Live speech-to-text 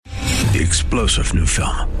The explosive new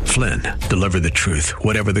film, Flynn, deliver the truth,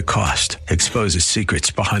 whatever the cost, exposes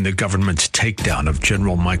secrets behind the government's takedown of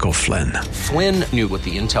General Michael Flynn. Flynn knew what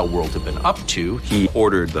the intel world had been up to. He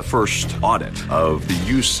ordered the first audit of the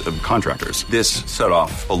use of contractors. This set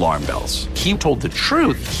off alarm bells. He told the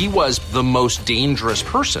truth. He was the most dangerous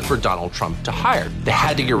person for Donald Trump to hire. They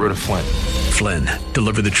had to get rid of Flynn. Flynn,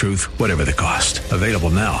 deliver the truth, whatever the cost. Available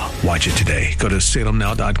now. Watch it today. Go to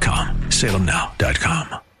salemnow.com.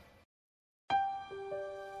 salemnow.com.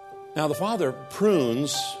 Now, the Father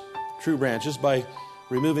prunes true branches by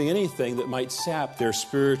removing anything that might sap their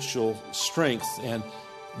spiritual strength and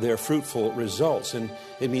their fruitful results. And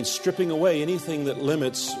it means stripping away anything that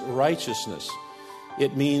limits righteousness.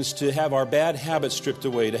 It means to have our bad habits stripped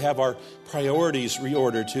away, to have our priorities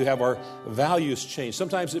reordered, to have our values changed.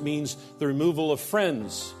 Sometimes it means the removal of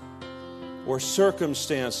friends or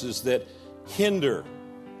circumstances that hinder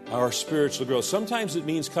our spiritual growth. Sometimes it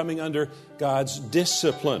means coming under God's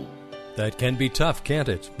discipline. That can be tough, can't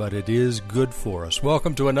it? But it is good for us.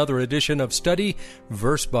 Welcome to another edition of Study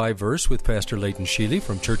Verse by Verse with Pastor Leighton Sheely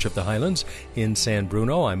from Church of the Highlands in San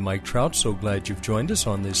Bruno. I'm Mike Trout. So glad you've joined us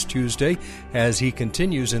on this Tuesday as he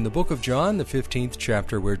continues in the book of John, the 15th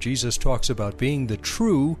chapter, where Jesus talks about being the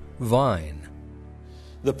true vine.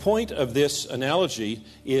 The point of this analogy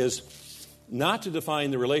is not to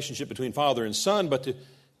define the relationship between Father and Son, but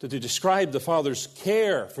to describe the Father's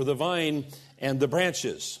care for the vine and the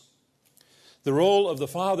branches. The role of the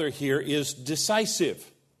Father here is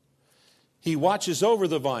decisive. He watches over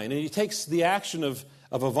the vine, and he takes the action of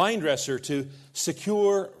a vine dresser to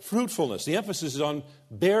secure fruitfulness. The emphasis is on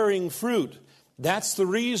bearing fruit. That's the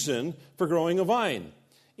reason for growing a vine.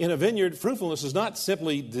 In a vineyard, fruitfulness is not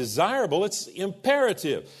simply desirable, it's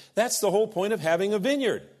imperative. That's the whole point of having a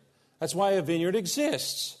vineyard. That's why a vineyard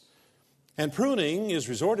exists. And pruning is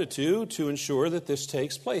resorted to ensure that this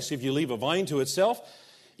takes place. If you leave a vine to itself,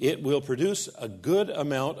 it will produce a good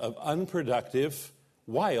amount of unproductive,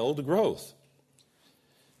 wild growth.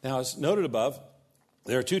 Now, as noted above,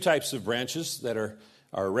 there are two types of branches that are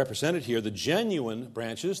represented here. The genuine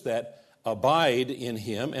branches that abide in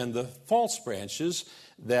him and the false branches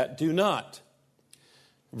that do not.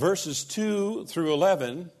 Verses 2 through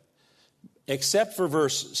 11, except for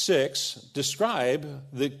verse 6, describe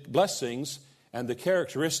the blessings and the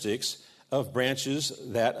characteristics of branches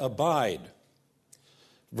that abide.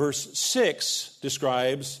 Verse 6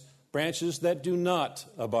 describes branches that do not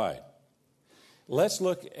abide. Let's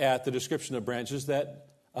look at the description of branches that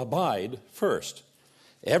abide first.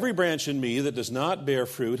 Every branch in me that does not bear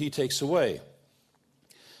fruit, he takes away.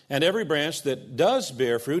 And every branch that does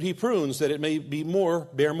bear fruit, he prunes, that it may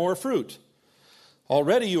bear more fruit.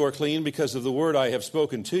 Already you are clean because of the word I have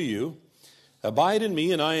spoken to you. Abide in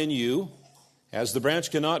me, and I in you. As the branch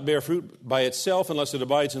cannot bear fruit by itself unless it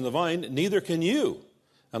abides in the vine, neither can you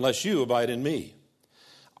unless you abide in me.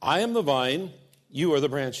 I am the vine, you are the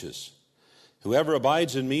branches. Whoever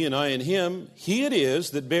abides in me and I in him, he it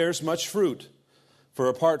is that bears much fruit. For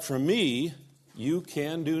apart from me, you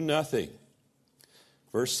can do nothing.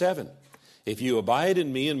 Verse 7, if you abide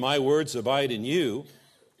in me and my words abide in you,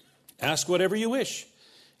 ask whatever you wish,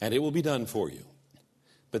 and it will be done for you.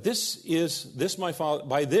 But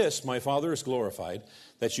by this my Father is glorified,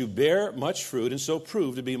 that you bear much fruit and so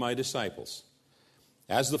prove to be my disciples.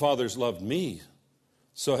 As the Father has loved me,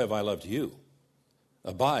 so have I loved you.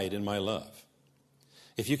 Abide in my love.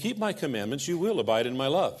 If you keep my commandments, you will abide in my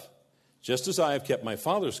love, just as I have kept my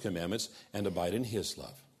Father's commandments and abide in his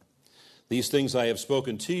love. These things I have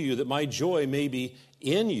spoken to you, that my joy may be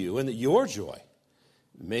in you, and that your joy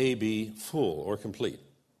may be full or complete.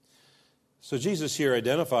 So Jesus here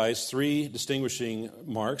identifies three distinguishing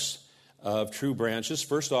marks of true branches.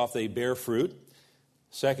 First off, they bear fruit.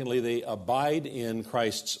 Secondly, they abide in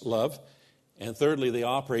Christ's love. And thirdly, they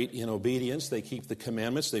operate in obedience. They keep the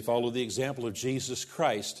commandments. They follow the example of Jesus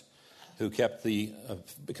Christ, who kept the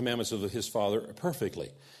commandments of his Father perfectly.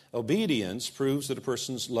 Obedience proves that a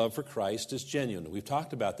person's love for Christ is genuine. We've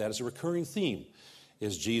talked about that as a recurring theme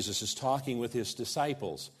as Jesus is talking with his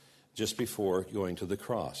disciples just before going to the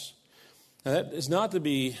cross. Now, that is not to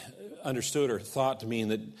be understood or thought to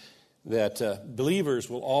mean that believers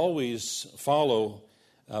will always follow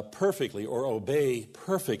perfectly or obey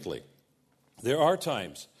perfectly. There are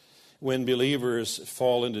times when believers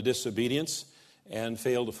fall into disobedience and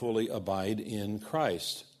fail to fully abide in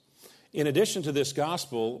Christ. In addition to this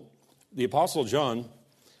gospel, the Apostle John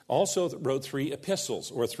also wrote 3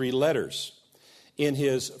 epistles or 3 letters. In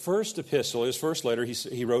his first epistle, his first letter,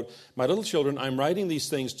 he wrote, "My little children, I'm writing these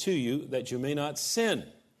things to you that you may not sin."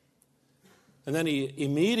 And then he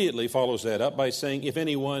immediately follows that up by saying, if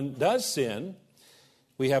anyone does sin,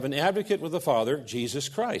 We have an advocate with the Father, Jesus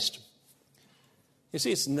Christ. You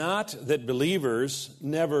see, it's not that believers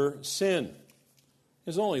never sin.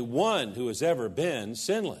 There's only one who has ever been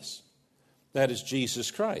sinless. That is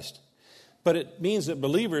Jesus Christ. But it means that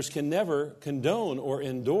believers can never condone or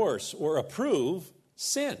endorse or approve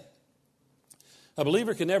sin. A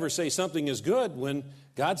believer can never say something is good when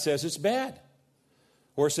God says it's bad,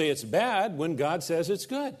 or say it's bad when God says it's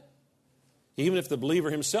good, even if the believer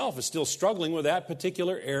himself is still struggling with that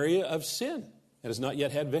particular area of sin and has not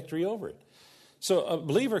yet had victory over it. So a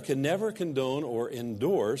believer can never condone or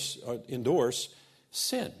endorse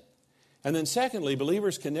sin. And then secondly,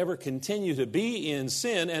 believers can never continue to be in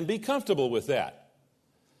sin and be comfortable with that,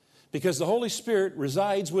 because the Holy Spirit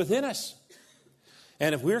resides within us.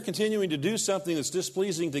 And if we're continuing to do something that's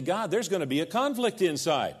displeasing to God, there's going to be a conflict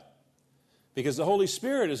inside, because the Holy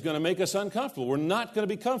Spirit is going to make us uncomfortable. We're not going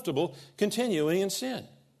to be comfortable continuing in sin.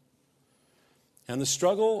 And the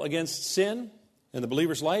struggle against sin in the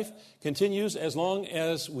believer's life continues as long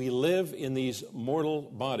as we live in these mortal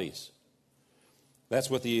bodies. That's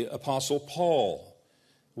what the Apostle Paul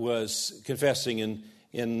was confessing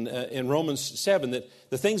in Romans 7, that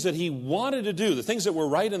the things that he wanted to do, the things that were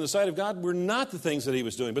right in the sight of God, were not the things that he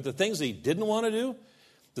was doing, but the things that he didn't want to do,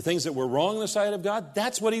 the things that were wrong in the sight of God,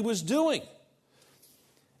 that's what he was doing.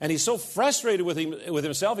 And he's so frustrated with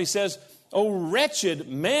himself, he says, "O wretched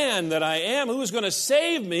man that I am, who is going to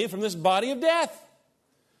save me from this body of death?"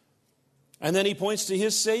 And then he points to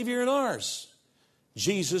his Savior and ours,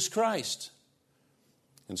 Jesus Christ.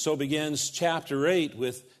 And so begins chapter 8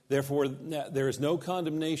 with, "Therefore there is no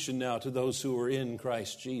condemnation now to those who are in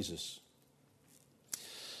Christ Jesus."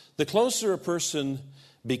 The closer a person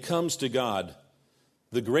becomes to God,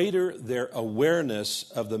 the greater their awareness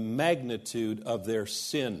of the magnitude of their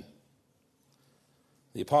sin.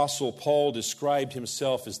 The Apostle Paul described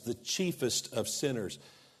himself as the chiefest of sinners,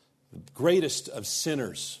 the greatest of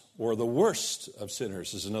sinners, or the worst of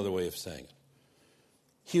sinners is another way of saying it.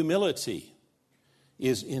 Humility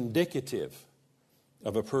is indicative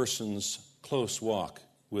of a person's close walk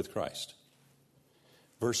with Christ.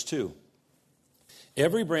 Verse 2,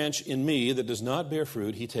 "Every branch in me that does not bear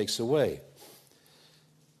fruit, he takes away."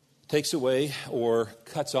 Takes away, or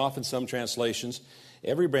cuts off in some translations,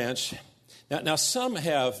 every branch. Now some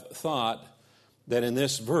have thought that in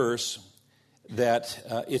this verse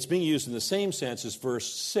that it's being used in the same sense as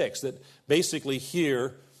verse 6, that basically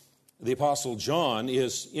here the Apostle John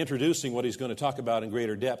is introducing what he's going to talk about in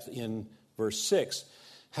greater depth in verse 6.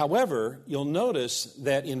 However, you'll notice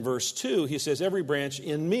that in verse 2, he says, "Every branch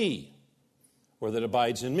in me," or that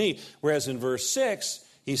abides in me. Whereas in verse 6,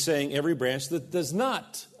 he's saying, "Every branch that does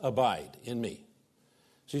not abide in me."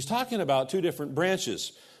 So he's talking about two different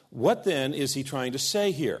branches. What then is he trying to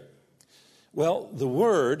say here? Well, the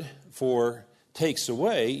word for takes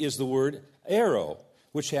away is the word airo,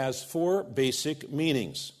 which has four basic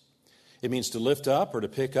meanings. It means to lift up or to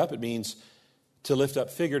pick up. It means to lift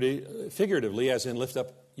up figuratively, as in lift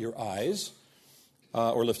up your eyes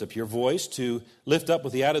or lift up your voice, to lift up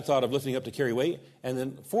with the added thought of lifting up to carry weight, and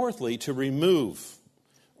then fourthly, to remove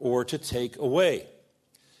or to take away.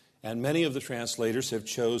 And many of the translators have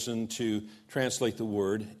chosen to translate the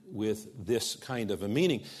word with this kind of a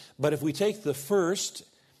meaning. But if we take the first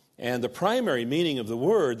and the primary meaning of the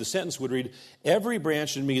word, the sentence would read, "Every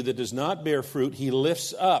branch in me that does not bear fruit, he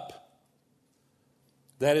lifts up."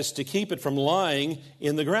 That is, to keep it from lying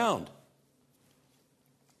in the ground.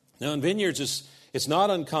 Now in vineyards, it's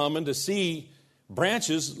not uncommon to see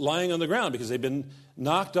branches lying on the ground because they've been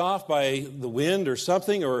knocked off by the wind or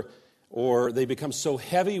something, or they become so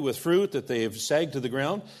heavy with fruit that they've sagged to the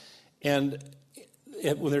ground. And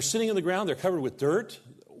when they're sitting on the ground, they're covered with dirt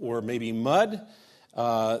or maybe mud.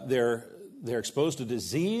 They're exposed to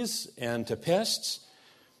disease and to pests,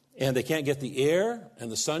 and they can't get the air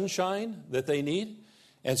and the sunshine that they need.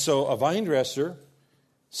 And so a vine dresser,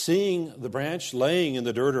 seeing the branch laying in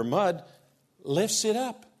the dirt or mud, lifts it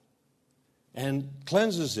up and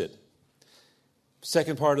cleanses it.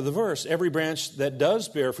 Second part of the verse, "Every branch that does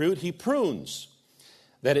bear fruit, he prunes,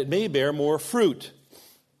 that it may bear more fruit."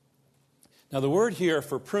 Now the word here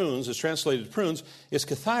for prunes, is translated prunes, is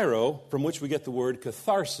kathairo, from which we get the word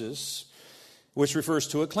catharsis, which refers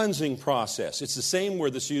to a cleansing process. It's the same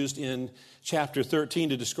word that's used in chapter 13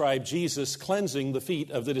 to describe Jesus cleansing the feet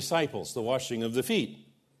of the disciples, the washing of the feet.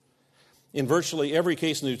 In virtually every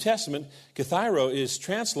case in the New Testament, kathairo is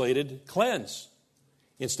translated cleanse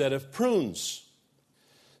instead of prunes.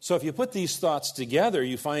 So if you put these thoughts together,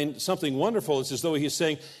 you find something wonderful. It's as though he's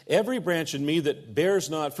saying, "Every branch in me that bears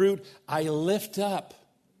not fruit, I lift up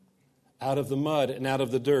out of the mud and out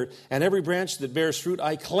of the dirt. And every branch that bears fruit,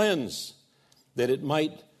 I cleanse that it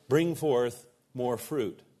might bring forth more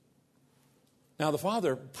fruit. Now, the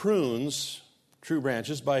Father prunes true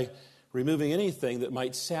branches by removing anything that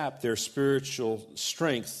might sap their spiritual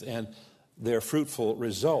strength and their fruitful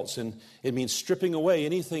results. And it means stripping away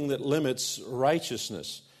anything that limits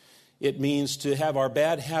righteousness. It means to have our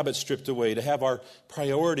bad habits stripped away, to have our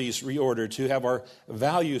priorities reordered, to have our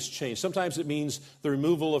values changed. Sometimes it means the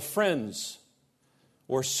removal of friends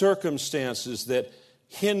or circumstances that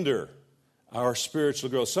hinder our spiritual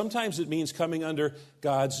growth. Sometimes it means coming under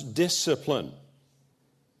God's discipline.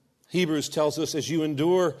 Hebrews tells us, as you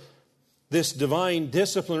endure this divine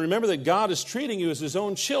discipline, remember that God is treating you as His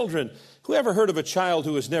own children. Who ever heard of a child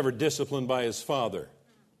who was never disciplined by his father?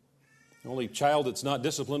 The only child that's not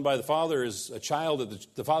disciplined by the father is a child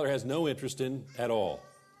that the father has no interest in at all.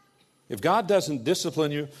 If God doesn't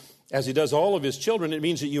discipline you as He does all of His children, it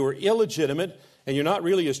means that you are illegitimate and you're not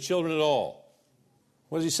really His children at all.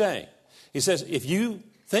 What is He saying? He says, if you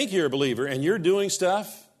think you're a believer and you're doing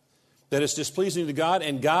stuff that is displeasing to God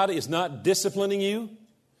and God is not disciplining you,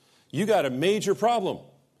 you got a major problem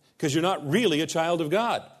because you're not really a child of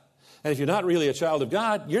God. And if you're not really a child of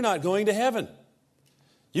God, you're not going to heaven.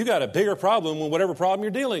 You got a bigger problem than whatever problem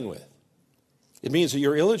you're dealing with. It means that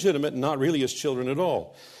you're illegitimate and not really His children at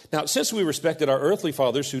all. Now, since we respected our earthly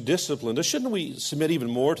fathers who disciplined us, shouldn't we submit even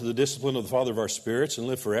more to the discipline of the Father of our spirits and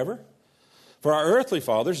live forever? For our earthly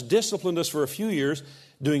fathers disciplined us for a few years,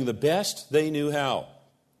 doing the best they knew how.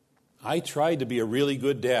 I tried to be a really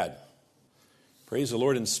good dad. Praise the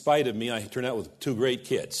Lord, in spite of me, I turned out with 2 great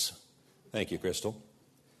kids. Thank you, Crystal.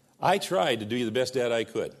 I tried to do the best dad I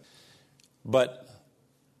could. But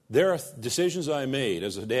there are decisions I made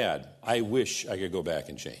as a dad I wish I could go back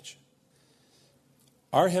and change.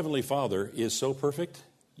 Our Heavenly Father is so perfect,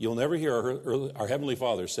 you'll never hear our Heavenly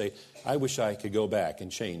Father say, I wish I could go back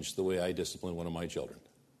and change the way I discipline one of my children.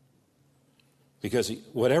 Because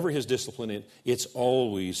whatever His discipline is, it's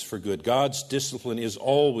always for good. God's discipline is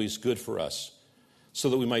always good for us, so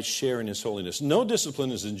that we might share in His holiness. No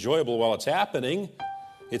discipline is enjoyable while it's happening.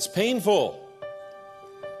 It's painful.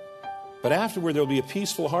 But afterward, there will be a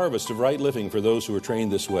peaceful harvest of right living for those who are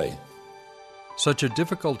trained this way. Such a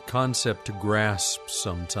difficult concept to grasp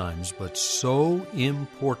sometimes, but so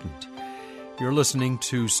important. You're listening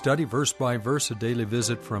to Study Verse by Verse, a daily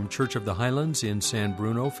visit from Church of the Highlands in San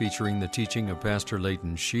Bruno, featuring the teaching of Pastor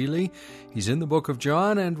Leighton Sheely. He's in the book of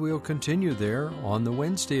John, and we'll continue there on the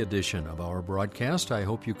Wednesday edition of our broadcast. I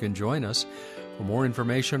hope you can join us. For more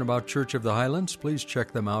information about Church of the Highlands, please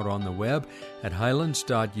check them out on the web at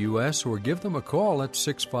highlands.us or give them a call at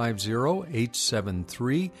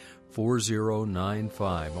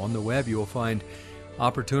 650-873-4095. On the web, you'll find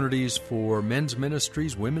opportunities for men's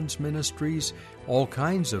ministries, women's ministries, all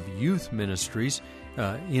kinds of youth ministries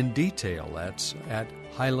in detail. That's at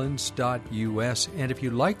highlands.us. And if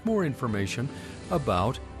you'd like more information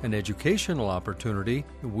about an educational opportunity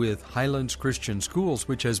with Highlands Christian Schools,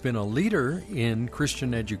 which has been a leader in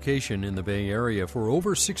Christian education in the Bay Area for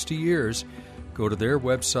over 60 years, go to their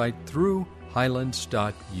website through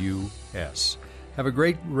highlands.us. Have a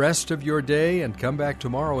great rest of your day and come back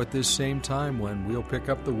tomorrow at this same time when we'll pick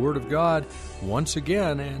up the Word of God once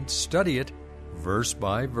again and study it verse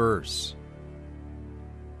by verse.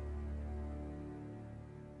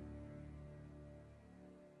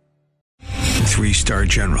 Three-star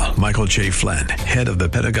General Michael J. Flynn, head of the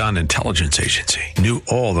Pentagon Intelligence Agency, knew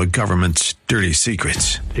all the government's dirty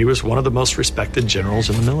secrets. He was one of the most respected generals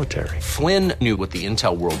in the military. Flynn knew what the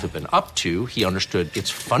intel world had been up to. He understood its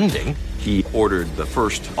funding. He ordered the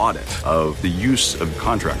first audit of the use of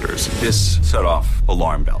contractors. This set off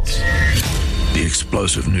alarm bells. The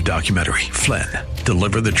explosive new documentary, Flynn,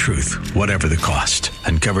 Deliver the Truth, Whatever the Cost,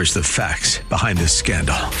 uncovers the facts behind this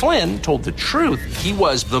scandal. Flynn told the truth. He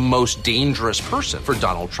was the most dangerous person for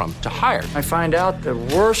Donald Trump to hire. I find out the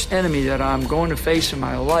worst enemy that I'm going to face in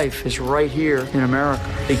my life is right here in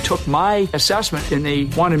America. They took my assessment and they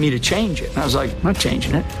wanted me to change it. And I was like, I'm not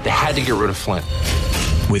changing it. They had to get rid of Flynn.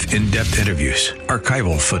 With in-depth interviews,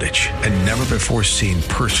 archival footage, and never-before-seen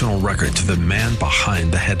personal records of the man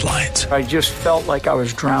behind the headlines. I just felt like I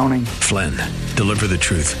was drowning. Flynn, Deliver the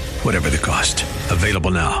Truth, Whatever the Cost.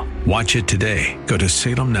 Available now. Watch it today. Go to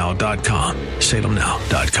salemnow.com.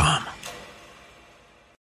 salemnow.com.